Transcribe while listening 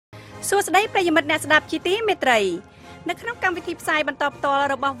សួស្តីប្រិយមិត្តអ្នកស្ដាប់ជាទីមេត្រីនៅក្នុងកម្មវិធីផ្សាយបន្តផ្ទាល់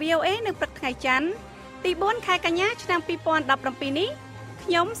របស់ VOA នៅព្រឹកថ្ងៃច័ន្ទទី4ខែកញ្ញាឆ្នាំ2017នេះខ្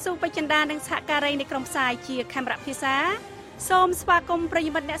ញុំស៊ូបចិន្តានិងសហការីនៃក្រុមផ្សាយជាខេមរៈភាសាសូមស្វាគមន៍ប្រិយ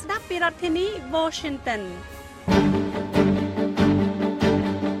មិត្តអ្នកស្ដាប់ពីរដ្ឋធានី Washington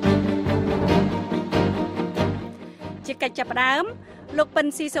ជាកិច្ចចាប់ផ្ដើមលោកពិន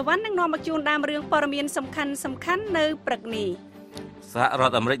ស៊ីសវណ្ណនឹងនាំមកជូនដើមរឿងព័ត៌មានសំខាន់នៅព្រឹកនេះសហរ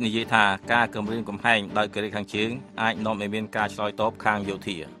ដ្ឋអាមេរិកនិយាយថាការគម្រាមកំហែងដោយកូរ៉េខាងជើងអាចនាំឲ្យមានការឆ្លើយតបខាងយោ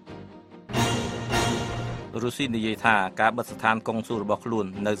ធារុស្ស៊ីនិយាយថាការបិទស្ថានកុងស៊ុលរបស់ខ្លួន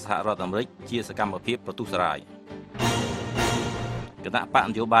នៅសហរដ្ឋអាមេរិកជាសកម្មភាពប្រទុសរាយគណៈបក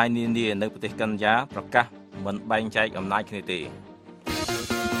នយោបាយនានានៅប្រទេសកិនយ៉ាប្រកាសមិនបែងចែកអំណាចគ្នាទេ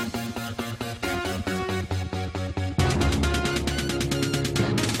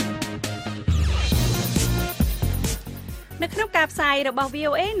នៅក្នុងការផ្សាយរបស់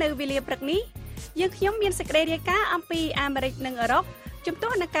VOA នៅវេលាព្រឹកនេះយើងខ្ញុំមានសេចក្តីរាយការណ៍អំពីអាមេរិកនិងអឺរ៉ុបជំទា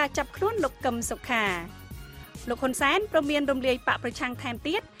ស់នឹងការចាប់ខ្លួនលោកកឹមសុខាលោកហ៊ុនសែនព្រមមានរំលាយបកប្រឆាំងថែម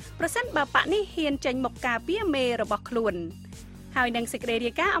ទៀតប្រសិនបើបកនេះហ៊ានចេញមកការពារមេរបស់ខ្លួនហើយនឹងសេចក្តី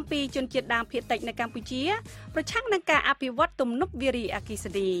រាយការណ៍អំពីជនជាតិដើមភាគតិចនៅកម្ពុជាប្រឆាំងនឹងការអភិវឌ្ឍទំនប់វារីអគ្គិស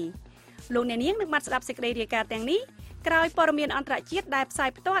នីលោកអ្នកនាងនឹងបានស្ដាប់សេចក្តីរាយការណ៍ទាំងនេះក្រោយព័ត៌មានអន្តរជាតិដែលផ្សាយ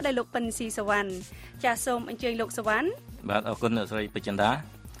ផ្ទាល់ដោយលោកពិនស៊ីសវណ្ណចាសសូមអញ្ជើញលោកសវណ្ណបាទអរគុណអ្នកស្រីពេជ្រចិន្តា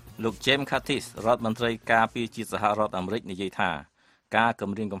លោក James Curtis រដ្ឋមន្ត្រីការពារជាតិសហរដ្ឋអាមេរិកនិយាយថាការគ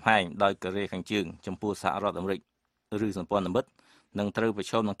ម្រាមកំហែងដោយកូរ៉េខាងជើងចំពោះសហរដ្ឋអាមេរិកឬសម្ព័ន្ធមិត្តនឹងត្រូវប្រ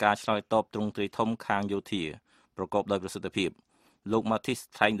ឈមនឹងការឆ្លើយតបទ្រង់ទ្រាយធំខាងយោធាប្រកបដោយប្រសិទ្ធភាពលោក Mattis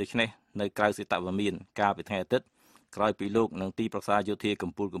ថ្លែងដូចនេះនៅក្រៅសេតវិមានកាលពីថ្ងៃអាទិត្យក្រោយពីលោកនិងទីប្រឹក្សាយោធាក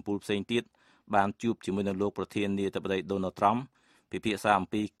ម្ពុជាផ្សេងទៀតបានជួបជាមួយនឹងលោកប្រធានាធិបតី Donald Trump ពិភាក្សាអំ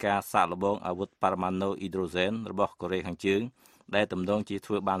ពីការសាកល្បងអាវុធបរមាណូអ៊ីដ្រូសែនរបស់កូរ៉េខាងជើងដែលទំនងជា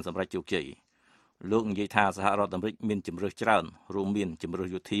ធ្វើបានសម្រេចជោគជ័យលោកនិយាយថាសហរដ្ឋអាមេរិកមានជំរើសច្រើនរួមមានជំរើស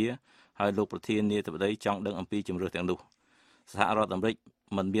យោធាហើយលោកប្រធានាធិបតីចង់ដឹងអំពីជំរើសទាំងនោះសហរដ្ឋអាមេរិក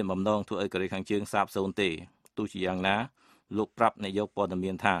មិនមានបំណងធ្វើឲ្យកូរ៉េខាងជើងសាបសូន្យទេទោះជាយ៉ាងណាលោកប្រាប់នាយកព័ត៌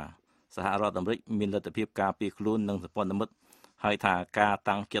មានថាសហរដ្ឋអាមេរិកមានលទ្ធភាពការពារខ្លួននិងសម្ព័ន្ធមិត្តហើយថាការ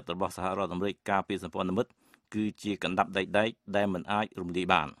តាំងចិត្តរបស់សហរដ្ឋអាមេរិកការពារសម្ព័ន្ធមិត្តគឺជាកណ្ដាប់ដែកដែលមិនអាចរំលាយ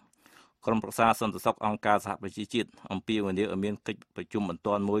បានក្រុមប្រឹក្សាសន្តិសុខអង្គការសហប្រជាជាតិអំពាវនាវឲ្យមានកិច្ចប្រជុំបន្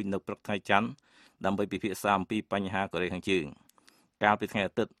ទាន់មួយនៅព្រឹកថ្ងៃច័ន្ទដើម្បីពិភាក្សាអំពីបញ្ហាកូរ៉េខាងជើងកាលពីថ្ងៃ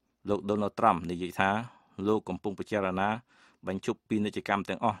អាទិត្យលោក Donald Trump និយាយថាលោកកំពុងពិចារណាបញ្ឈប់ពាណិជ្ជកម្ម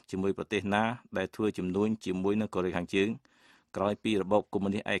ទាំងអស់ជាមួយប្រទេសណាដែលធ្វើជំនួញជាមួយនឹងកូរ៉េខាងជើងក្រោយពីរបបកុម្មុ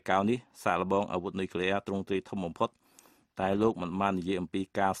យនីសឯកោនេះសាកល្បងអាវុធនុយក្លេអ៊ែរទ្រង់ទ្រាយធំបំផុតតែលោកមិនបាននិយាយអំពី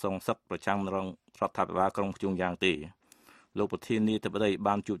ការសងសឹកប្រឆាំងនឹងរដ្ឋាភិបាលក្រុងព្យុងយ៉ាងទេលោកប្រធានាធិបតី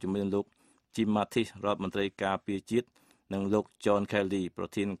បានជួបជាមួយលោក Jim Mattis រដ្ឋមន្ត្រីការពារជាតិនិងលោក John Kelly ប្រ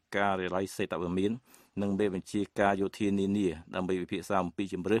ធានការិយាល័យសេតវិមាននិងមេបញ្ជាការយោធានានាដើម្បីពិភាក្សាអំពី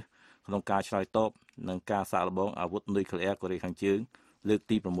ជំរើសក្នុងការឆ្លើយតបនឹងការសាកល្បងអាវុធនុយក្លេអ៊ែរកូរ៉េខាងជើងលើក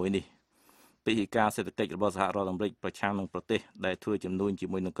ទី6នេះពិធីការសេដ្ឋកិច្ចរបស់សហរដ្ឋអាមេរិកប្រឆាំងនឹងប្រទេសដែលធ្វើជំនួញជា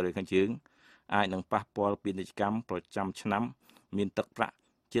មួយនឹងកូរ៉េខាងជើងអាចនឹងប៉ះពាល់ពាណិជ្ជកម្មប្រចាំឆ្នាំមានទឹកប្រាក់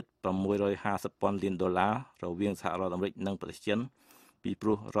ជិត$650,000 លានរវាងសហរដ្ឋអាមេរិកនិងប្រទេសចិនពីព្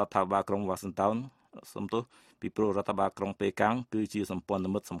រោះរដ្ឋាភិបាលក្រុងវ៉ាស៊ីនតោនពីព្រោះរដ្ឋាភិបាលក្រុងប៉េកាំងគឺជាសម្ព័ន្ធ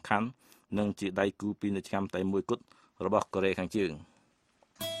មិត្តសំខាន់និងជាដៃគូពាណិជ្ជកម្មតែមួយគត់របស់កូរ៉េខាងជើង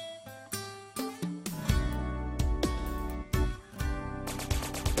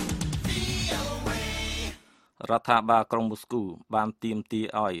រដ្ឋាភិបាលក្រុងមូស្គូបានទាមទារ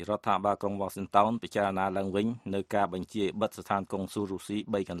ឲ្យរដ្ឋាភិបាលក្រុងវ៉ាស៊ីនតោនពិចារណាឡើងវិញនៅការបញ្ជាបិទស្ថានកុងស៊ុលរុស្ស៊ី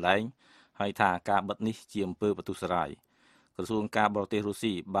3កន្លែងហើយថាការបិទនេះជាអំពើប្រទុសរាយក្រសួងការបរទេសរុស្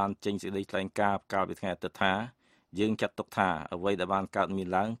ស៊ីបានចេញសេចក្តីថ្លែងការណ៍កាលពីថ្ងៃអាទិត្យថាយើងចាត់ទុកថាអ្វីដែលបានកើតមាន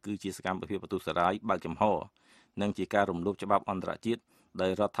ឡើងគឺជាសកម្មភាពប្រទុសរាយបើកចំហនិងជាការរំលោភច្បាប់អន្តរជាតិដោ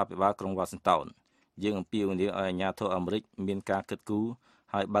យរដ្ឋាភិបាលក្រុងវ៉ាស៊ីនតោនយើងអំពាវនាវឲ្យអាជ្ញាធរអាមេរិកមានការគិតគូរ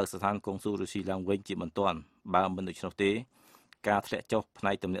ហើយបើកស្ថានកុងស៊ុលរុស្ស៊ីឡើងវិញជាបន្ទាន់បើមិនដូច្នោះទេការធ្លាក់ចុះផ្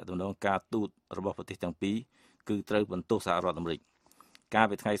នែកទំនាក់ទំនងការទូតរបស់ប្រទេសទាំងពីរគឺត្រូវបន្ទោសសហរដ្ឋអាមេរិកកាល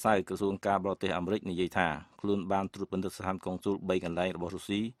ពីថ្ងៃសៅរ៍ក្រសួងការបរទេសអាមេរិកនិយាយថាខ្លួនបានត្រួតពិនិត្យស្ថានកុងស៊ុល3កន្លែងរបស់រុស្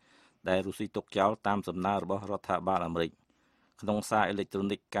ស៊ីដែលរុស្ស៊ីទុកចោលតាមសំណើរបស់រដ្ឋាភិបាលអាមេរិកក្នុងសារអេឡិចត្រូ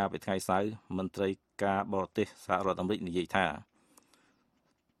និកកាលពីថ្ងៃសៅរ៍មន្ត្រីការបរទេសសហរដ្ឋអាមេរិកនិយាយថា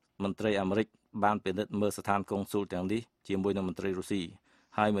មន្ត្រីអាមេរិកបានពិនិត្យមើលស្ថានកុងស៊ុលទាំងនេះជាមួយនឹងមន្ត្រីរុស្ស៊ី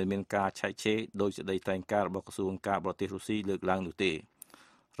ហើយមិនមានការឆែកឆេរដោយសេចក្តីថ្លែងការណ៍របស់ក្រសួងការបរទេសរុស្ស៊ីលើកឡើងនោះទេរ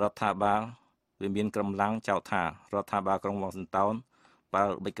ដ្ឋាភិបាលវាមានក្រំឡាំងចោទថារដ្ឋាភិបាលក្រុងវ៉ាស៊ីនតោនបើ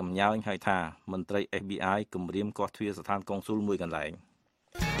បិទកំញើញហើយថាមន្ត្រី FBI គម្រាមគាស់ទ្វារស្ថានកុងស៊ុលមួយកន្លែង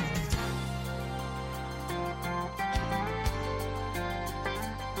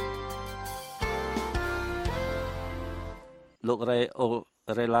លោក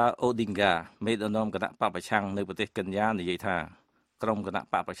រេឡាអូឌីងហ្គាមេដឹកនាំគណៈបកប្រឆាំងនៅប្រទេសកិនយ៉ានិយាយថាក្រុមគណៈ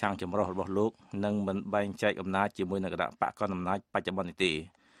បកប្រឆាំងចម្រុះរបស់លោកនឹងមិនបែងចែកអំណាចជាមួយនឹងគណៈបកកណ្ដាលអំណាចបច្ចុប្បន្ននេះទេ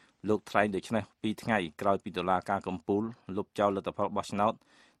លោកថ្លែងដូច្នេះ2ថ្ងៃក្រោយពីតុលាការកំពូលលុបចោលលទ្ធផលបោះឆ្នោត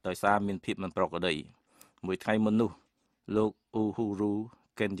ដោយសារមានភាពមិនប្រក្រតីមួយថ្ងៃមុននោះលោកអ៊ូហ៊ូរូ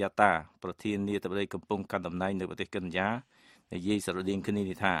កេនយ៉ាតាប្រធានាធិបតីកំពុងកាន់តំណែងនៅប្រទេសកិនយ៉ានិយាយស្រដៀងគ្នា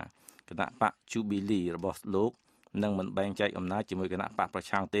នេះថាគណៈបកជូប៊ីលីរបស់លោកនឹងមិនបែងចែកអំណាចជាមួយគណៈបកប្រ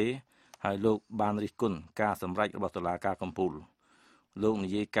ឆាំងទេហើយលោកបានរិះគន់ការសម្រេចរបស់តុលាការកំពូលលោកនិ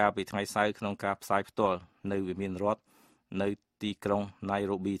យាយការពីថ្ងៃសៅរ៍ក្នុងការផ្សាយផ្ទាល់នៅវិមានរដ្ឋនៅទីក្រុងណៃ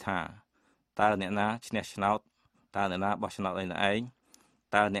រ៉ូប៊ីថាតើអ្នកណាឈ្នះឆ្នោតតើអ្នកណាបោះឆ្នោតឲ្យឯង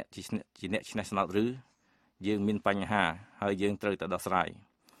តើអ្នកជាអ្នកឈ្នះឆ្នោតឬយើងមានបញ្ហាហើយយើងត្រូវតែដោះស្រាយ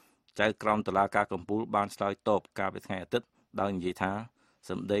ចៅក្រមតុលាការកំពូលបានឆ្លើយតបកាលពីថ្ងៃអាទិត្យដោយនិយាយថា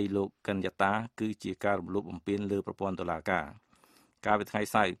សម្ដីលោកកិនយ៉ាតាគឺជាការរំលោភបំពានលើប្រព័ន្ធតុលាការកាលពីថ្ងៃ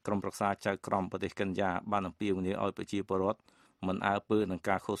សៅរ៍ក្រុមប្រឹក្សាចៅក្រមប្រទេសកិនយ៉ាបានអំពាវនាវឲ្យប្រជាពលរដ្ឋមិនអើពើនឹង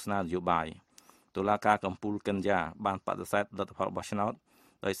ការឃោសនានយោបាយតុលាការកំពូលកិនយ៉ាបានបដិសេធលទ្ធផលបោះឆ្នោត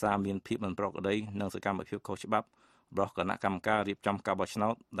ដោយសារមានភាពមិនប្រក្រតីនិងសកម្មភាពខុសច្បាប់របស់គណៈកម្មការរៀបចំការបោះឆ្នោ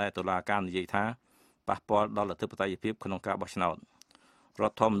តដែលតុលាការនិយាយថាប៉ះពាល់ដល់លទ្ធិបតេយ្យភាពក្នុងការបោះឆ្នោតរ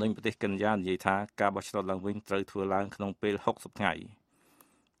ដ្ឋធម្មនុញ្ញប្រទេសកិនយ៉ានិយាយថាការបោះឆ្នោតឡើងវិញត្រូវធ្វើឡើងក្នុងពេល60ថ្ងៃ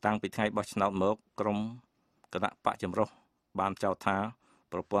តាំងពីថ្ងៃបោះឆ្នោតមកក្រុមគណៈបកចម្រុះបានចោទថា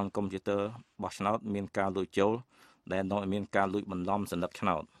ប្រព័ន្ធកុំព្យូទ័របោះឆ្នោតមានការលួចចូលដែលនាំឲ្យមានការលួចបន្លំសន្លឹកឆ្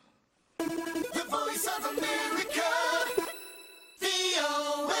នោត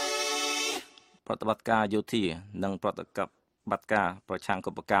ប្រតិបត្តិការយោធានិងប្រតិបត្តិការប្រឆាំង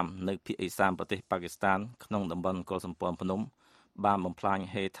កុបកម្មនៅភាគឦសានប្រទេសប៉ាគីស្ថានក្នុងតំបន់កុលសម្ព័ន្ធភ្នំបានបំផ្លាញ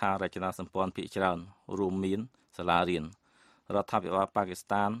ហេដ្ឋារចនាសម្ព័ន្ធភាគច្រើនរួមមានសាលារៀនរដ្ឋាភិបាលប៉ាគីស្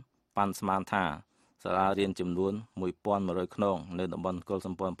ថានប៉ាន់ស្មានថាសាលារៀនចំនួន 1,100 ខ្នងនៅតំបន់កុលស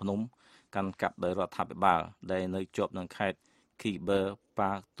ម្ព័ន្ធភ្នំកាន់កាប់ដោយរដ្ឋាភិបាលដែលនៅជាប់នឹងខេត្ត Khmer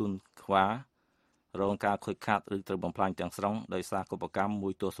ប៉ាទុនខ្វារងការខូចខាតឬត្រូវបំផ្លាញទាំងស្រុងដោយសារកុបកម្មមួ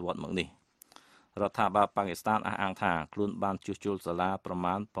យទសវត្សរ៍មកនេះរដ្ឋាភិបាលប៉ាគីស្ថានអះអាងថាខ្លួនបានជួសជុលសាលាប្រ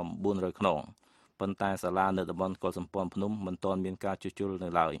មាណ 900 ខ្នងប៉ុន្តែសាលានៅតំបន់កុលសម្ព័ន្ធភ្នំមិនទាន់មានការជួសជុលនៅ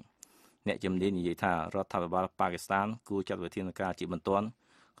ឡើយអ្នកជំនាញនិយាយថារដ្ឋាភិបាលប៉ាគីស្ថានគួរចាត់វិធានការជាបន្ទាន់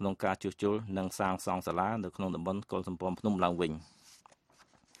ក្នុងការជួសជុលនិងសាងសង់សាលានៅក្នុងតំបន់កុលសម្ព័ន្ធភ្នំឡើងវិញ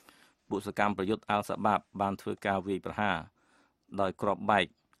បុស្សកម្មប្រយុទ្ធអាល់សាបាបបានធ្វើការវាយប្រហារដោយគ្រាប់បែក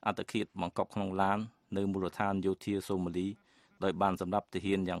អត្តឃាតបង្កប់ក្នុងឡាននៅមូលដ្ឋានយោធាសូម៉ាលីដោយបានសម្លាប់ទា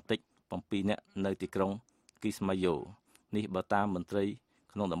ហានយ៉ាងតិច7នាក់នៅទីក្រុងគីស្ម៉ាយ៉ូនេះបើតាមមន្ត្រី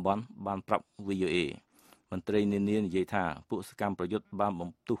ក្នុងតំបន់បានប្រាប់ VOA មន្ត្រីនានានិយាយថាពួកសកម្មប្រយុទ្ធបានបំ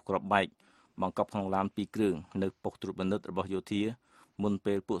ផ្ទុះគ្រាប់បែកបង្កប់ក្នុងឡាន2គ្រឿងនៅប៉ុស្តិ៍ត្រួតពិនិត្យរបស់យោធាមុន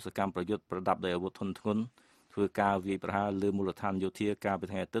ពេលពួកសកម្មប្រយុទ្ធប្រដាប់ដោយអាវុធធុនធ្ងន់ធ្វើការវាយប្រហារលើមូលដ្ឋានយោធាកាលពី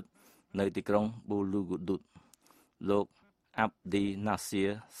ថ្ងៃអាទិត្យនៅទីក្រុងប៊ូលូហ្គូឌូតលោកអាប់ឌីណាសៀ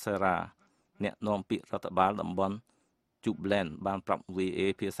សេរ៉ាអ្នកនាំពាក្យរដ្ឋបាលតំបន់ជូបឡែនបានប្រាប់ VOA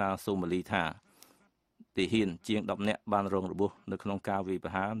ភាសាសូម៉ាលីថាទាហានជាង10នាក់បានរងរបួសនៅក្នុងការវាយប្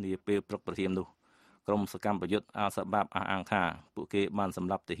រហារនាពេលព្រឹកព្រលឹមនោះក្រុមសកម្មប្រយុទ្ធអាល់សាបាបអះអាងថាពួកគេបានសម្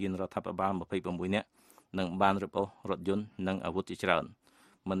លាប់ទាហានរដ្ឋាភិបាល26នាក់និងបានរឹបអូសរថយន្តនិងអាវុធជាច្រើន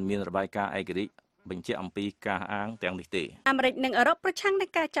មិនមានរបាយការណ៍ឯករាជ្យបញ្ជាក់អំពីការអាងទាំងនេះទេអាមេរិកនិងអឺរ៉ុបប្រឆាំងនឹង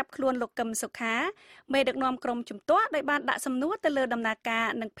ការចាប់ខ្លួនលោកកឹមសុខាមេដឹកនាំក្រុមជំទាស់ដោយបានដាក់សំណួរទៅលើដំណើរការ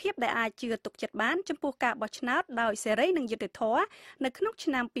និងភាពដែលអាចជឿទុកចិត្តបានចំពោះការបោះឆ្នោតដោយសេរីនិងយុត្តិធម៌នៅក្នុងឆ្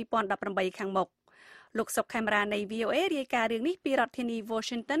នាំ2018ខាងមុខលោកសុកខេមរានៃ VOA រាយការណ៍រឿងនេះពីរដ្ឋធានី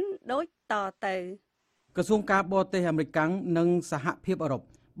Washington ដូចតទៅក្រសួងការបរទេសអាមេរិកនិងសហភាពអឺរ៉ុប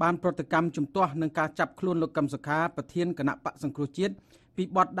បានប្រតិកម្មជំទាស់នឹងការចាប់ខ្លួនលោកកឹមសុខាប្រធានគណៈបកសង្គ្រោះជាតិពី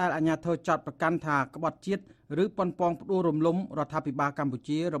បទដែលអាជ្ញាធរចោទប្រកាន់ថាក្បត់ជាតិឬប៉ុនប៉ងផ្ដួលរំលំរដ្ឋាភិបាលកម្ពុ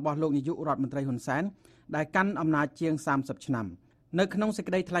ជារបស់លោកនាយករដ្ឋមន្ត្រីហ៊ុនសែនដែលកាន់អំណាចជាង30ឆ្នាំនៅក្នុងសេច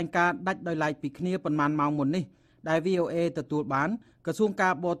ក្តីថ្លែងការណ៍ដាច់ដោយឡែកពីគ្នាប៉ុន្មានម៉ោងមុននេះដែល VOA ទទួលបានក្រសួងកា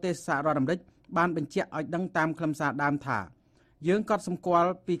របរទេសសហរដ្ឋអាមេរិកបានបញ្ជាក់ឲ្យដឹងតាមខ្លឹមសារដើមថាយើងក៏សម្គាល់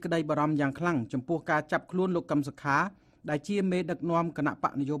ពីក្តីបារម្ភយ៉ាងខ្លាំងចំពោះការចាប់ខ្លួនលោកកឹមសុខាដែលជាមេដឹកនាំគណៈប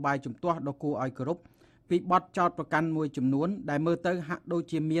កនយោបាយជំទាស់ដ៏គួរឲ្យគោរពពីបទចោទប្រកាន់មួយចំនួនដែលមើលទៅហាក់ដូច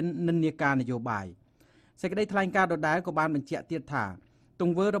ជាមាននិន្នាការនយោបាយសេចក្តីថ្លែងការណ៍ដដែលក៏បានបញ្ជាក់ទៀតថាទ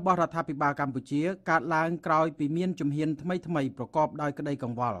ង្វើរបស់រដ្ឋាភិបាលកម្ពុជាកើតឡើងក្រោយពីមានជំហានថ្មីៗប្រកបដោយក្តីក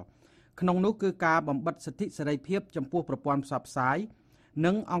ង្វល់ក្នុងនោះគឺការបំបិទសិទ្ធិសេរីភាពចំពោះប្រព័ន្ធផ្សព្វផ្សាយ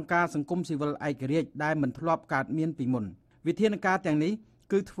និងអង្គការសង្គមស៊ីវិលឯករាជ្យដែលមិនធ្លាប់កើតមានពីមុនវិធានការទាំងនេះ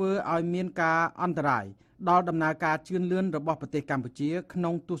គឺធ្វើឲ្យមានការអន្តរាយដល់ដំណើរការជឿនលឿនរបស់ប្រទេសកម្ពុជាក្នុ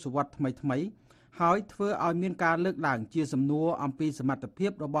ងទសវត្សរ៍ថ្មីៗហើយធ្វើឲ្យមានការលើកឡើងជាសំណួរអំពីសមត្ថភា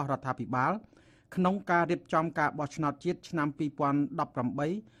ពរបស់រដ្ឋាភិបាល ក្នុងការរៀបចំការបោះឆ្នោតជាតិឆ្នាំ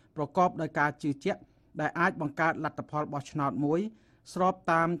2018ប្រកបដោយការជឿជាក់ដែលអាចបង្កើតលទ្ធផលបោះឆ្នោតមួយស្រប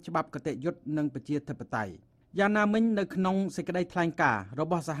តាមច្បាប់គតិយុត្តនិងប្រជាធិបតេយ្យយ៉ាងណាមិញនៅក្នុងសេចក្តីថ្លែងការណ៍រ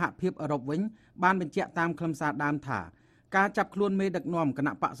បស់សហភាពអឺរ៉ុបវិញបានបញ្ជាក់តាមខ្លឹមសារដើមថាការចាប់ខ្លួនមេដឹកនាំគ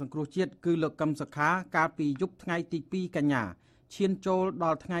ណៈបកសង្គ្រោះជាតិគឺលោកកឹមសុខាកាលពីយប់ថ្ងៃទី2កញ្ញាឈានចូលដ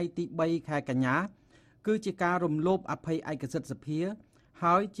ល់ថ្ងៃទី3ខែកញ្ញាគឺជាការរំលោភអភ័យឯកសិទ្ធិសភា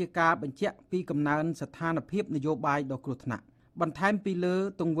ហើយជាការបញ្ជាក់ពីកំណើនស្ថានភាពនយោបាយដ៏គ្រោះថ្នាក់បន្ថែមពីលើ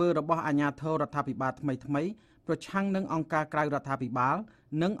ទង្វើរបស់អាជ្ញាធររដ្ឋាភិបាលថ្មីប្រឆាំងនឹងអង្គការក្រៅរដ្ឋាភិបាល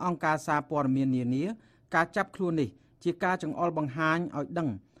និងអង្គការសារព័ត៌មាននានាការចាប់ខ្លួននេះជាការចង្អុលបង្ហាញឲ្យដឹង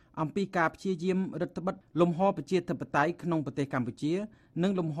អំពីការព្យាយាមរឹតបន្តឹងលំហប្រជាធិបតេយ្យក្នុងប្រទេសកម្ពុជានិ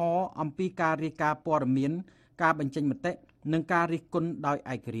ងលំហអំពីការរាយការណ៍ព័ត៌មានការបញ្ចេញមតិនិងការរិះគន់ដោយ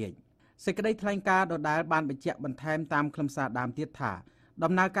ឯករាជ្យសេចក្តីថ្លែងការណ៍ដដែលបានបញ្ជាក់បន្ថែមតាមខ្លឹមសារដើមទៀតថា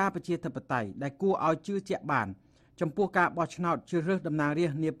ដំណើរការប្រជាធិបតេយ្យដែលគួរឲ្យជឿជាក់បានចំពោះការបោះឆ្នោតជ្រើសរើសតំណាងរា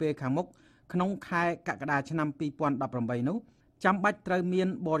ស្ត្រនាពេលខាងមុខក្នុងខែកក្កដាឆ្នាំ2018នោះចាំបាច់ត្រូវមាន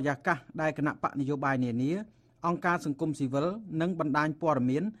បរិយាកាសដែលគណៈបកនយោបាយនានាអង្គការសង្គមស៊ីវិលនិងបណ្ដាញព័ត៌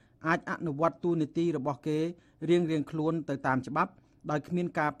មានអាចអនុវត្តតួនាទីរបស់គេរៀងៗខ្លួនទៅតាមច្បាប់ដោយគ្មាន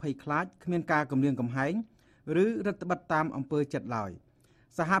ការភ័យខ្លាចគ្មានការគំរាមកំហែងឬរដ្ឋបិទតាមអំពើចិត្តឡើយ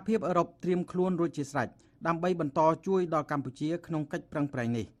សហភាពអឺរ៉ុបត្រៀមខ្លួនរួចជាស្រេចដើម្បីបន្តជួយដល់កម្ពុជាក្នុងកិច្ចប្រឹងប្រែង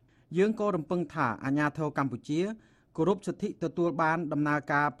នេះយើងក៏រំពឹងថាអាជ្ញាធរកម្ពុជាគោរពសិទ្ធិទទួលបានដំណើរ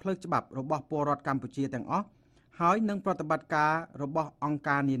ការផ្លូវច្បាប់របស់ពលរដ្ឋកម្ពុជាទាំងអស់ហើយនឹងប្រតិបត្តិការរបស់អង្គ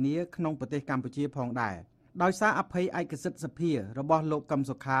ការនានាក្នុងប្រទេសកម្ពុជាផងដែរដោយសារអភ័យឯកសិទ្ធិសភារបស់លោកកឹម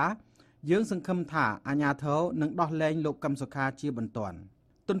សុខាយើងសង្ឃឹមថាអាជ្ញាធរនឹងដោះលែងលោកកឹមសុខាជាបន្ទាន់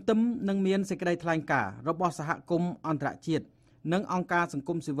ទន្ទឹមនឹងមានសេចក្តីថ្លែងការណ៍របស់សហគមន៍អន្តរជាតិនិងអង្គការសង្គ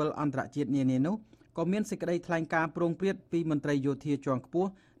មស៊ីវិលអន្តរជាតិនានានោះក៏មានសេចក្តីថ្លែងការណ៍ព្រមព្រៀងពីមន្ត្រីយោធាជាន់ខ្ពស់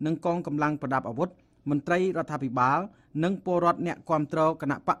និងកងកម្លាំងប្រដាប់អាវុធមន្ត្រីរដ្ឋាភិបាលនិងពលរដ្ឋអ្នកគាំទ្រគ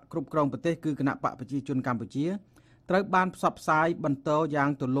ណៈបកគ្រប់គ្រងប្រទេសគឺគណៈបកប្រជាជនកម្ពុជាត្រូវបានផ្សព្វផ្សាយបន្តយ៉ាង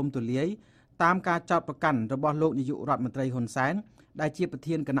ទូលំទូលាយតាមការចោទប្រកាន់របស់លោកនាយករដ្ឋមន្ត្រីហ៊ុនសែនដែលជាប្រ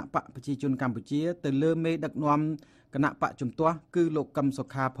ធានគណៈបកប្រជាជនកម្ពុជាទៅលើមេដឹកនាំគណៈបកជំទាស់គឺលោកកឹមសុ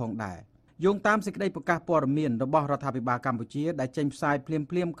ខាផងដែរយោងតាមសេចក្តីប្រកាសព័ត៌មានរបស់រដ្ឋាភិបាលកម្ពុជាដែលចេញផ្សាយភ្លា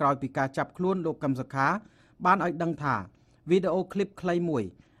មៗក្រោយពីការចាប់ខ្លួនលោកកឹមសុខាបានឲ្យដឹងថាវីដេអូឃ្លីបខ្លីមួយ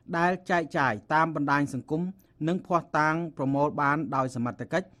ដែលចែកចាយតាមបណ្ដាញសង្គមនិងភស្តុតាងប្រមូលបានដោយសមត្ថ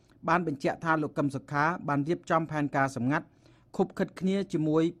កិច្ចបានបញ្ជាក់ថាលោកកឹមសុខាបានរៀបចំផែនការសម្ងាត់ខុបខិតគ្នាជា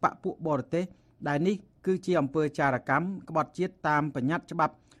មួយបកពួកបរទេសដែលនេះគឺជាអំពើចារកម្មក្បត់ជាតិតាមបញ្ញត្តិច្បា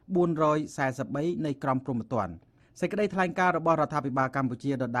ប់443នៃក្រមព្រហ្មទណ្ឌសេចក្តីថ្លែងការណ៍របស់រដ្ឋាភិបាលកម្ពុ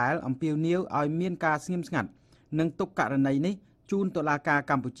ជាដដែលអំពាវនាវឲ្យមានការស្ងៀមស្ងាត់និងទុកករណីនេះជូនតុលាការ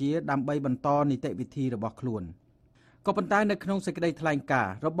កម្ពុជាដើម្បីបន្តនីតិវិធីរបស់ខ្លួនក៏ប៉ុន្តែនៅក្នុងសេចក្តីថ្លែងការ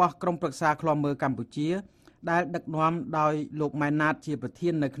ណ៍របស់ក្រុមប្រឹក្សាឃ្លាំមើលកម្ពុជាដែលដឹកនាំដោយលោកម៉ែនណាតជាប្រធា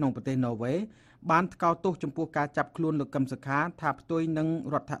ននៅក្នុងប្រទេសន័រវេបានថ្កោលទោសចំពោះការចាប់ខ្លួនលោកកឹមសុខាថាផ្ទុយនឹង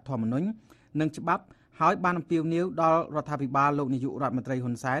រដ្ឋធម្មនុញ្ញនិងច្បាប់ហើយបានអំពាវនាវដល់រដ្ឋាភិបាលលោកនាយករដ្ឋមន្ត្រី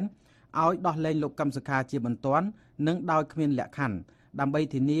ហ៊ុនសែនឲ្យដោះលែងលោកកឹមសុខាជាបន្ទាន់និងដោយគ្មានលក្ខខណ្ឌដើម្បី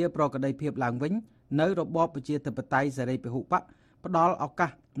ធានាប្រក្រតីភាពឡើងវិញនៅរបបប្រជាធិបតេយ្យសេរីពហុបកផ្ដល់ឱកា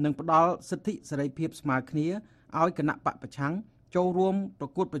សនិងផ្ដល់សិទ្ធិសេរីភាពស្មើគ្នាឲ្យគណៈបកប្រឆាំងចូលរួមប្រ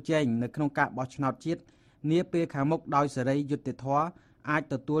កួតប្រជែងនៅក្នុងការបោះឆ្នោតជាតិនាពេលខាងមុខដោយសេរីយុត្តិធម៌អាច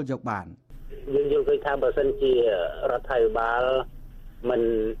ទទួលយកបានយើងយល់ឃើញថាបើសិនជារដ្ឋាភិបាលមិន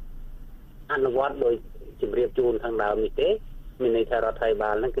អនុវត្តដោយជម្រាបជូនខាងដើមនេះទេមានន័យថារដ្ឋាភិបា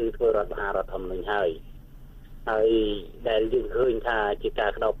លហ្នឹងគឺធ្វើរដ្ឋបហារដ្ឋធម្មនុញ្ញហើយដែលយើងឃើញថាជាកា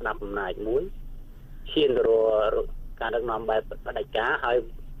រក្តោបផ្ដាប់អំណាចមួយឈានទៅរកការដឹកនាំបែបផ្ដាច់ការហើយ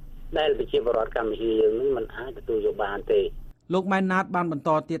ដែលប្រជាពលរដ្ឋកម្ពុជាយើងនេះមិនអាចទទួលយកបានទេលោកម៉ែនណាតបានបន្ត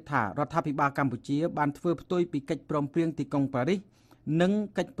ទៀតថារដ្ឋាភិបាលកម្ពុជាបានធ្វើផ្ទុយពីកិច្ចព្រមព្រៀងទីក្រុងប៉ារីសនិង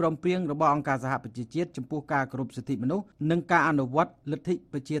កិច្ចព្រមព្រៀងរបស់អង្គការសហប្រជាជាតិចំពោះការគោរពសិទ្ធិមនុស្សនិងការអនុវត្តលទ្ធិ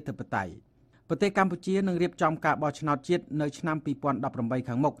ប្រជាធិបតេយ្យប្រទេសកម្ពុជានឹងរៀបចំការបោះឆ្នោតជាតិនៅឆ្នាំ2018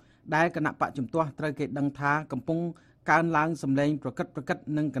ខាងមុខដែលគណៈបកជំទាស់ត្រូវគេដឹងថាកំពុងកើនឡើងសម្លេងប្រកិត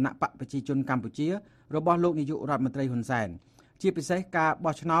នឹងគណៈបកប្រជាជនកម្ពុជារបស់លោកនាយករដ្ឋមន្ត្រីហ៊ុនសែនជាពិសេសការ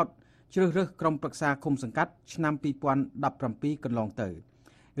បោះឆ្នោតជ្រើសរើសក្រុមប្រឹក្សាឃុំសង្កាត់ឆ្នាំ2017កន្លងទៅ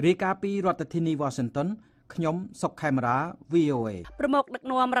រាយការណ៍ពីរដ្ឋធានី Washington ខ្ញុំសុកខេមរា VOA ប្រមុខដឹក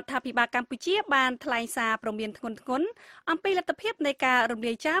នាំរដ្ឋាភិបាលកម្ពុជាបានថ្លែងសារព្រមានធ្ងន់ធ្ងរអំពីលទ្ធភាពនៃការរំ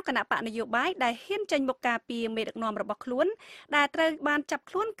លាយចោលគណៈបកនយោបាយដែលហ៊ានចេញមុខការពីមេដឹកនាំរបស់ខ្លួនដែលត្រូវបានចាប់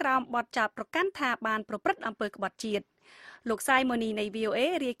ខ្លួនក្រោមបទចោទប្រកាន់ថាបានប្រព្រឹត្តអំពើក្បត់ជាតិលោកសាយម៉ូនីនៃ VOA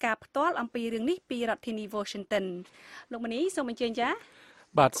រាយការណ៍ផ្ទាល់អំពីរឿងនេះពីរដ្ឋធានី Washington លោកម៉ូនីសូមអញ្ជើញចា៎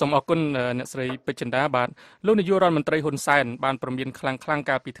បាទសូមអរគុណអ្នកស្រីពេជ្រចិន្តាបាទលោកនាយករដ្ឋមន្ត្រីហ៊ុនសែនបានព្រមានខ្លាំង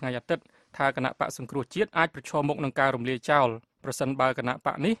កាលពីថ្ងៃអាទិត្យ ថាគណៈបកសង្គ្រោះជាតិអាចប្រឈមមុខនឹងការរំលាយចោលប្រសិនបើគណៈប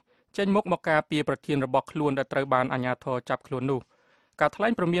កនេះចេញមុខមកការពារប្រធានរបស់ខ្លួនដែលត្រូវបានអាជ្ញាធរចាប់ខ្លួននោះការថ្លែ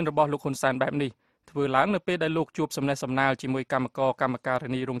ងព្រមានរបស់លោកហ៊ុនសែនបែបនេះធ្វើឡើងនៅពេលដែលលោកជួបសំណេះសំណាលជាមួយកម្មការ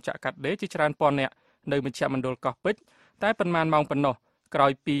នីរោងចក្រកាត់ដេរជាច្រើនពាន់នាក់នៅមជ្ឈមណ្ឌលកោះពេជ្រតែប៉ុន្មានម៉ោងប៉ុណ្ណោះក្រោ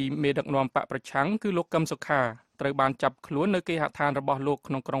យពីមេដឹកនាំបកប្រឆាំងគឺលោកកឹមសុខាត្រូវបានចាប់ខ្លួននៅគេហដ្ឋានរបស់លោក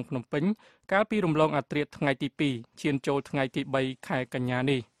ក្នុងក្រុងភ្នំពេញកាលពីរំលងអាធ្រាត្រថ្ងៃទី2ឈានចូលថ្ងៃទី3ខែកញ្ញា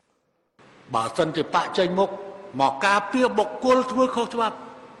នេះបើសិនជាបកចេញមុខមកការពារបុគ្គលធ្វើខុសច្បាប់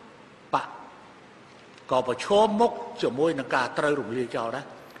បកក៏ប្រឈមមុខជាមួយនឹងការត្រូវរំលាយចោលដែរ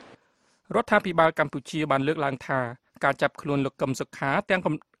រដ្ឋាភិបាលកម្ពុជាបានលើកឡើងថាការចាប់ខ្លួនលោកកឹមសុខាទាំង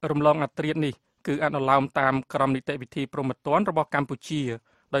រំលងអាធ្រាត្រនេះគឺអនុលោមតាមក្រមនីតិវិធីព្រហ្មទណ្ឌរបស់កម្ពុជា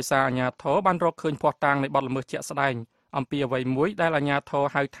ដោយសារអាជ្ញាធរបានរកឃើញភស្តុតាងនៃបទល្មើសជាក់ស្ដែងអំពីអ្វីមួយដែលអាជ្ញាធរ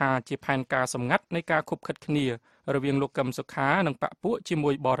ហៅថាជាផែនការសម្ងាត់នៃការខុបខិតគ្នារវាងលោកកឹមសុខានិងបកពួកជាមួ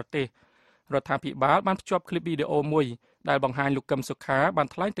យបរទេសរដ្ឋាភិបាលបានភ្ជាប់คลิปវីដេអូមួយដែលបង្ហាញលោកកឹមសុខាបាន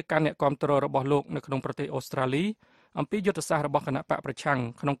ថ្លែងទៅកាន់អ្នកគាំទ្ររបស់លោកនៅក្នុងប្រទេសអូស្ត្រាលីអំពីយុទ្ធសាស្ត្ររបស់គណៈបកប្រឆាំង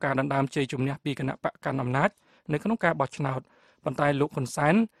ក្នុងការដណ្ដើមជ័យជំនះពីគណៈបកកាន់អំណាចនៅក្នុងការបោះឆ្នោតប៉ុន្តែលោកហ៊ុនសែ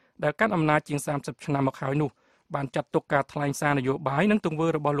នដែលកាន់អំណាចជាង30ឆ្នាំមកហើយនោះបានចាត់ទុកការថ្លែងសារនយោបាយនិងទង្វើ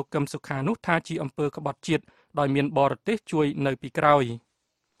របស់លោកកឹមសុខានោះថាជាអំពើក្បត់ជាតិដោយមានបរទេសជួយនៅពីក្រោយ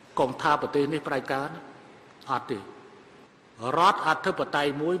កុំថាប្រទេសនេះប្រែកការអត់ទេរដ្ឋអធិបតេយ្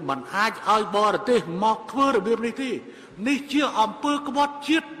យមួយមិនអាចឲ្យបរទេសមកធ្វើរបៀបនេះទេនេះជាអំពើក្បត់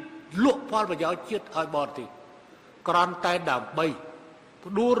ជាតិលក់ផលប្រយោជន៍ជាតិឲ្យបរទេសគ្រាន់តែដើម្បី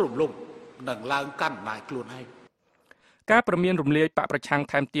ផ្ដួលរំលំនិងឡើងកាន់អំណាចខ្លួនឯងការព្រមានរំលាយបកប្រឆាំង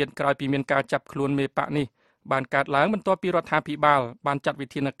ថែមទៀតក្រោយពីមានការចាប់ខ្លួនមេបកនេះបានកើតឡើងបន្ទាប់ពីរដ្ឋាភិបាលបានចាត់វិ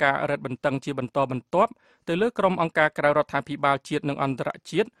ធានការរឹតបន្តឹងជាបន្តបន្ទាប់ទៅលើក្រុមអង្គការក្រៅរដ្ឋាភិបាលជាតិនិងអន្តរ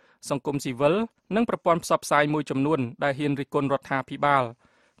ជាតិសង្គមស៊ីវិលនិងប្រព័ន្ធផ្សព្វផ្សាយមួយចំនួនដែលហ៊ានរិះគន់រដ្ឋាភិបាល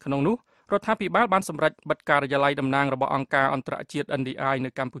ក្នុងនោះរដ្ឋាភិបាលបានសម្រេចបិទការិយាល័យតំណាងរបស់អង្គការអន្តរជាតិ NDI នៅ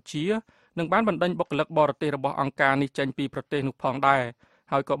កម្ពុជានិងបានបណ្តេញបុគ្គលិកបរទេសរបស់អង្គការនេះចេញពីប្រទេសនោះផងដែរ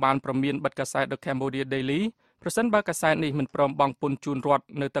ហើយក៏បានព្រមានបិទកាសែត The Cambodia Daily ប្រសិនបើកាសែតនេះមិនព្រមបង់ពន្ធជូនរដ្ឋ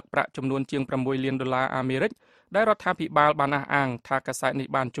នៅទឹកប្រាក់ចំនួនជាង$6 លានអាមេរិកដែលរដ្ឋាភិបាលបានអះអាងថាកាសែតនេះ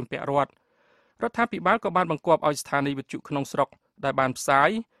បានជំពាក់រដ្ឋាភិបាលក៏បានបង្គាប់ឲ្យស្ថានីយវិទ្យុក្នុងស្រុកដែលបានផ្សាយ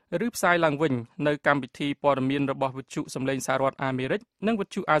ឡើងវិញនៅកម្មវិធីព័ត៌មានរបស់វិទ្យុសម្លេងសហរដ្ឋអាមេរិកនិងវិ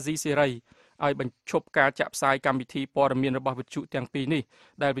ទ្យុអាស៊ីសេរីឲ្យបញ្ឈប់ការចាក់ផ្សាយកម្មវិធីព័ត៌មានរបស់វិទ្យុទាំងពីរនេះ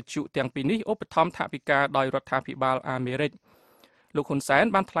ដែលវិទ្យុទាំងពីរនេះឧបត្ថម្ភថវិកាដោយរដ្ឋាភិបាលអាមេរិកលោកហ៊ុនសែន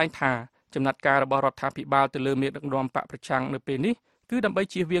បានថ្លែងថាចំណាត់ការរបស់រដ្ឋាភិបាលទៅលើមេដឹកនាំបកប្រឆាំងនៅពេលនេះគឺដើម្បី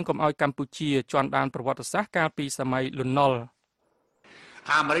ជៀសវាងកុំឲ្យកម្ពុជាជន់ដានប្រវត្តិសាស្ត្រកាលពីសម័យលន់នល់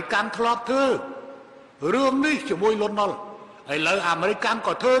អាមេរិកធ្លាប់ធ្វើរឿងនេះជាមួយលន់នល់ឥឡូវអាមេរិក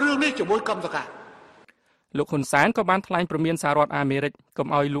ក៏ធ្វើរឿងនេះជាមួយកឹមសុខាលោកហ៊ុនសែនក៏បានថ្លែងព្រមានសហរដ្ឋអាមេរិកកុំ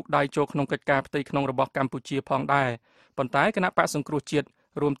ឲ្យលូកដៃចូលក្នុងកិច្ចការផ្ទៃក្នុងរបស់កម្ពុជាផងដែរប៉ុន្តែគណៈបកសង្គ្រោះជាតិ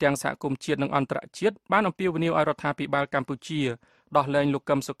រួមទាំងសហគមន៍ជាតិនិងអន្តរជាតិបានអំពាវនាវឲ្យរដ្ឋាភិបាលកម្ពុជាដោះលែងលោក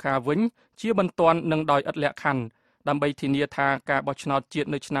កឹមសុខាវិញជាបន្ទាន់និងដោយឥតលក្ខខណ្ឌដើម្បីធានាថាការបោះឆ្នោតជាតិ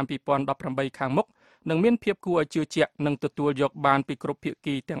នៅឆ្នាំ2018ខាងមុខនឹងមានភាពគួរឲ្យជឿជាក់និងទទួលយកបានពីគ្រប់ភា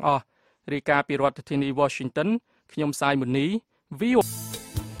គីទាំងអស់រាយការណ៍ពីរដ្ឋធានី Washington ខ្ញុំសាយមុនី VOA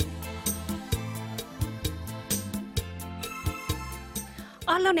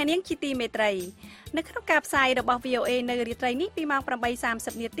អស់លោកអ្នកនាងជាទីមេត្រីនៅក្នុងការផ្សាយរបស់ VOA នៅរាត្រីនេះពីម៉ោង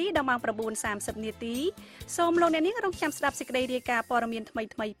 8:30 នាទីដល់ម៉ោង 9:30 នាទីសូមលោកអ្នកនាងរងចាំស្ដាប់សេចក្តីរាយការណ៍ព័ត៌មានថ្មី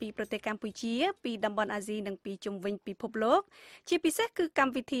ៗពីប្រទេសកម្ពុជាពីតំបន់អាស៊ីនិងពីជុំវិញពិភពលោកជាពិសេសគឺក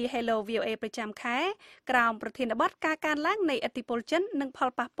ម្មវិធី Hello VOA ប្រចាំខែក្រោមប្រធានបទការកើនឡើងនៃឥទ្ធិពលចិននិងផល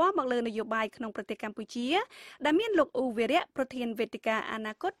ប៉ះពាល់មកលើនយោបាយក្នុងប្រទេសកម្ពុជាដែលមានលោកអ៊ូវីរៈប្រធានវេទិកាអ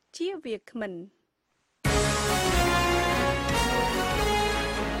នាគតជាវាគ្មិន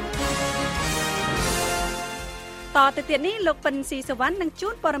តទៅទៀតនេះលោកពិនស៊ីសវណ្ណនឹងជួ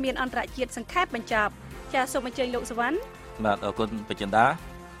នព័ត៌មានអន្តរជាតិសង្ខេបបញ្ចប់ចាសសូមអញ្ជើញលោកសវណ្ណបាទអរគុណបញ្ញាតា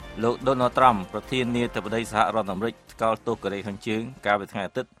លោកដូណាល់ត្រាំប្រធានាធិបតីសហរដ្ឋអាមេរិកថ្កោលទោសកូរ៉េខាងជើងកាលពីថ្ងៃ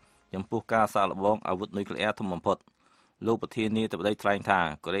អាទិត្យចំពោះការសាកល្បងអាវុធនុយក្លេអ៊ែរធំបំផុតលោកប្រធានាធិបតីថ្លែងថា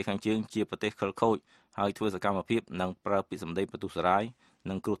កូរ៉េខាងជើងជាប្រទេសខិលខូចហើយធ្វើសកម្មភាពនិងប្រើពាក្យសម្ដីបន្ទុះសារាយ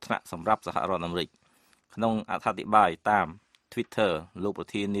និងគ្រោះថ្នាក់សម្រាប់សហរដ្ឋអាមេរិកក្នុងអត្ថាធិប្បាយតាម Twitter លោកប្រ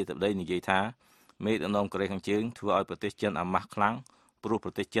ធានាធិបតីនិយាយថាមេដឹកនាំកូរ៉េខាងជើងធ្វើឲ្យប្រទេសចិនអាម៉ាស់ខ្លាំងព្រោះប្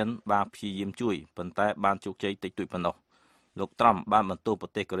រទេសចិនបានព្យាយាមជួយប៉ុន្តែបានជោគជ័យតិចតួចប៉ុណ្ណោះលោកត្រាំបានបន្ទោសប្រ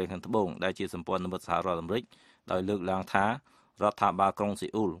ទេសកូរ៉េខាងត្បូងដែលជាសម្ព័ន្ធមិត្តសហរដ្ឋអាមេរិកដោយលើកឡើងថារដ្ឋាភិបាលក្រុងសេ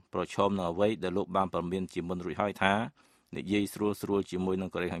អ៊ូលប្រឈមនឹងអ្វីដែលលោកបានប្រមានជាមុនរួចហើយថានិយាយស្រួលជាមួយនឹង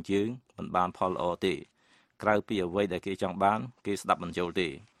កូរ៉េខាងជើងមិនបានផលល្អទេក្រៅពីអ្វីដែលគេចង់បានគេស្ដាប់មិនចូលទេ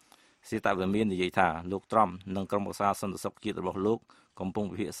សេតវិមាននិយាយថាលោកត្រាំនិងក្រុមប្រឹក្សាសន្តិសុខជាតិរបស់លោក កំពុង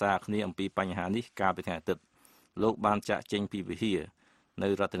ពិភាក្សាគ្នាអំពីបញ្ហានេះកាលពីថ្ងៃអាទិត្យលោកបានចាក់ចេញពីវិហារនៅ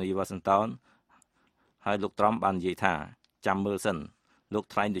រដ្ឋធានី Washington ហើយលោកត្រុំបាននិយាយថាចាំមើលសិនលោក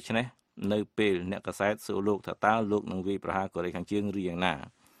ថ្លែងដូច្នេះនៅពេលអ្នកកាសែតសួរលោកថាតើលោកនឹងវាយប្រហារកូរ៉េខាងជើងឬយ៉ាងណា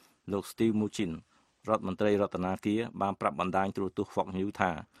លោក Steve Mnuchin រដ្ឋមន្ត្រីរដ្ឋាភិបាលបានប្រាប់បណ្ដាញទូរទស្សន៍ Fox News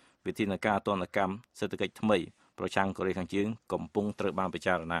ថាវិធានការទណ្ឌកម្មសេដ្ឋកិច្ចថ្មីប្រឆាំងកូរ៉េខាងជើងកំពុងត្រូវបានពិ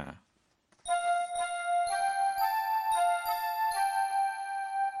ចារណា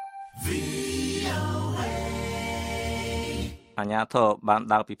អាជ្ញាធរបាន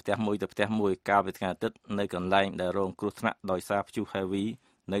ដើរពីផ្ទះមួយទៅផ្ទះមួយកាលពីថ្ងៃអាទិត្យនៅកន្លែងដែលរងគ្រោះថ្នាក់ដោយសារព្យុះ Heavy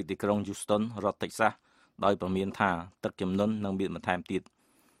នៅទីក្រុង Houston រដ្ឋ Texas ដោយព្រមានថាទឹកជំនន់នឹងមានបន្ថែមទៀត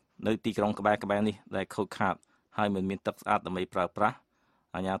នៅទីក្រុងក្បែរៗនេះដែលខូចខាតហើយមិនមានទឹកស្អាតដើម្បីប្រើប្រាស់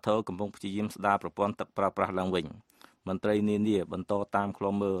អាជ្ញាធរកំពុងព្យាយាមស្ដារប្រព័ន្ធទឹកប្រើប្រាស់ឡើងវិញមន្ត្រីនានាបន្តតាមឃ្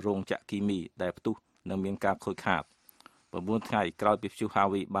លាំមើលរោងចក្រគីមីដែលផ្ទុះនឹងមានការខូចខាត9ថ្ងៃក្រោយពីព្យុះ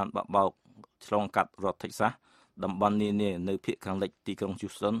Heavy បានបក់បោកឆ្លងកាត់រដ្ឋ Texas តំបន់នានានៅភាគខាងលិចទីក្រុង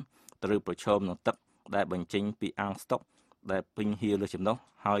Houston ត្រូវប្រឈមនឹងទឹកដែលបញ្ចេញពីអាងស្តុកដែលពេញហៀរលើចំណុះ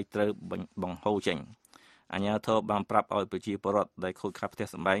ហើយត្រូវបង្ហូរចេញអាជ្ញាធរបានប្រាប់ឲ្យប្រជាពលរដ្ឋដែលខូចខាតផ្ទះ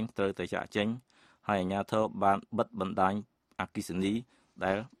សម្បែងត្រូវតែចាកចេញហើយអាជ្ញាធរបានបិទបណ្ដាញអគ្គិសនី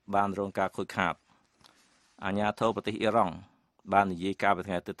ដែលបានរងការខូចខាតអាជ្ញាធរប្រទេសអ៊ីរ៉ង់បាននិយាយកាលពី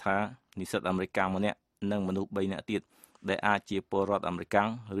ថ្ងៃអាទិត្យថានិស្សិតអាមេរិកម្នាក់និងមនុស្ស3នាក់ទៀតដែលអាចជាពលរដ្ឋអាមេរិក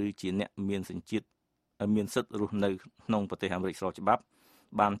ឬជាអ្នកមានសញ្ជាតិមានសិទ្ធិរស់នៅក្នុងប្រទេសអាមេរិកស្របច្បាប់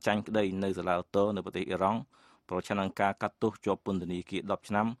បានចាញ់ក្តីនៅសាលាឧទ្ធរនៅប្រទេសអ៊ីរ៉ង់ប្រឆាំងនឹងការកាត់ទោសជាប់ពន្ធនាគារ10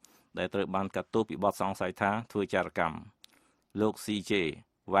ឆ្នាំដែលត្រូវបានកាត់ទោសពីបទសង្ស័យថាធ្វើចារកម្មលោក CJ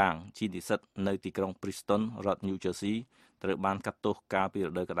វាងជានិស្សិតនៅទីក្រុង Princeton រដ្ឋ New Jersey ត្រូវបានកាត់ទោសកាលពីរ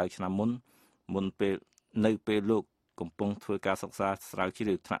ដូវក្តៅឆ្នាំមុនពេលនៅពេលលោកកំពុងធ្វើការសិក្សាស្រាវជ្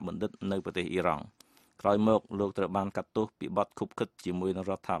រាវថ្នាក់បណ្ឌិតនៅប្រទេសអ៊ីរ៉ង់ក្រោយមកលោកត្រូវបានកាត់ទោសពីបទឃុបឃិតជាមួយនឹង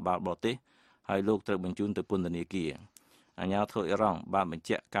រដ្ឋាភិបាលបរទេសហើយលោកត្រូវបញ្ជូនទៅពន្ធនាគារអាជ្ញាធរអ៊ីរ៉ង់បានបញ្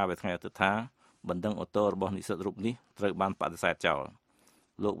ជាក់កាលពីថ្ងៃអាទិត្យថាបណ្ដឹងអូតូរបស់និស្សិតរូបនេះត្រូវបានបដិសេធចោល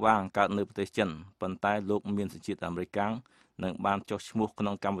លោកវាងកើតនៅប្រទេសចិនប៉ុន្តែលោកមានសញ្ជាតិអាមេរិកនិងបានចុះឈ្មោះក្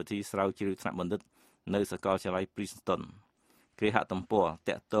នុងកម្មវិធីស្រាវជ្រាវថ្នាក់បណ្ឌិតនៅសាកលវិទ្យាល័យ Princeton គេហទំព័រ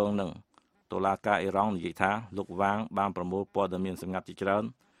តាក់ទងនឹងតុលាការអ៊ីរ៉ង់និយាយថាលោកវាងបានប្រមូលព័ត៌មានសម្ងាត់ជាច្រើន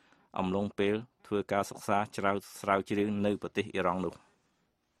អំឡុងពេលធ្វើការសិក្សាស្រាវជ្រាវនៅប្រទេសអ៊ីរ៉ង់នោះ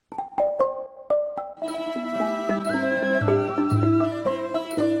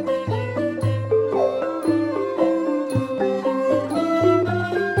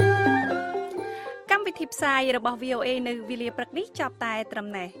ផ្សាយរបស់ VOA នៅវេលាព្រឹកនេះចប់តែត្រឹម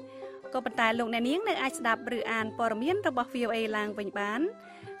នេះក៏ប៉ុន្តែលោកអ្នកនាងនៅអាចស្ដាប់ឬអានព័ត៌មានរបស់ VOA ឡើងវិញបាន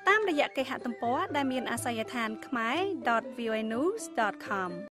តាមរយៈគេហទំព័រដែលមានអាសយដ្ឋាន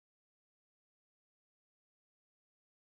khmer.voanews.com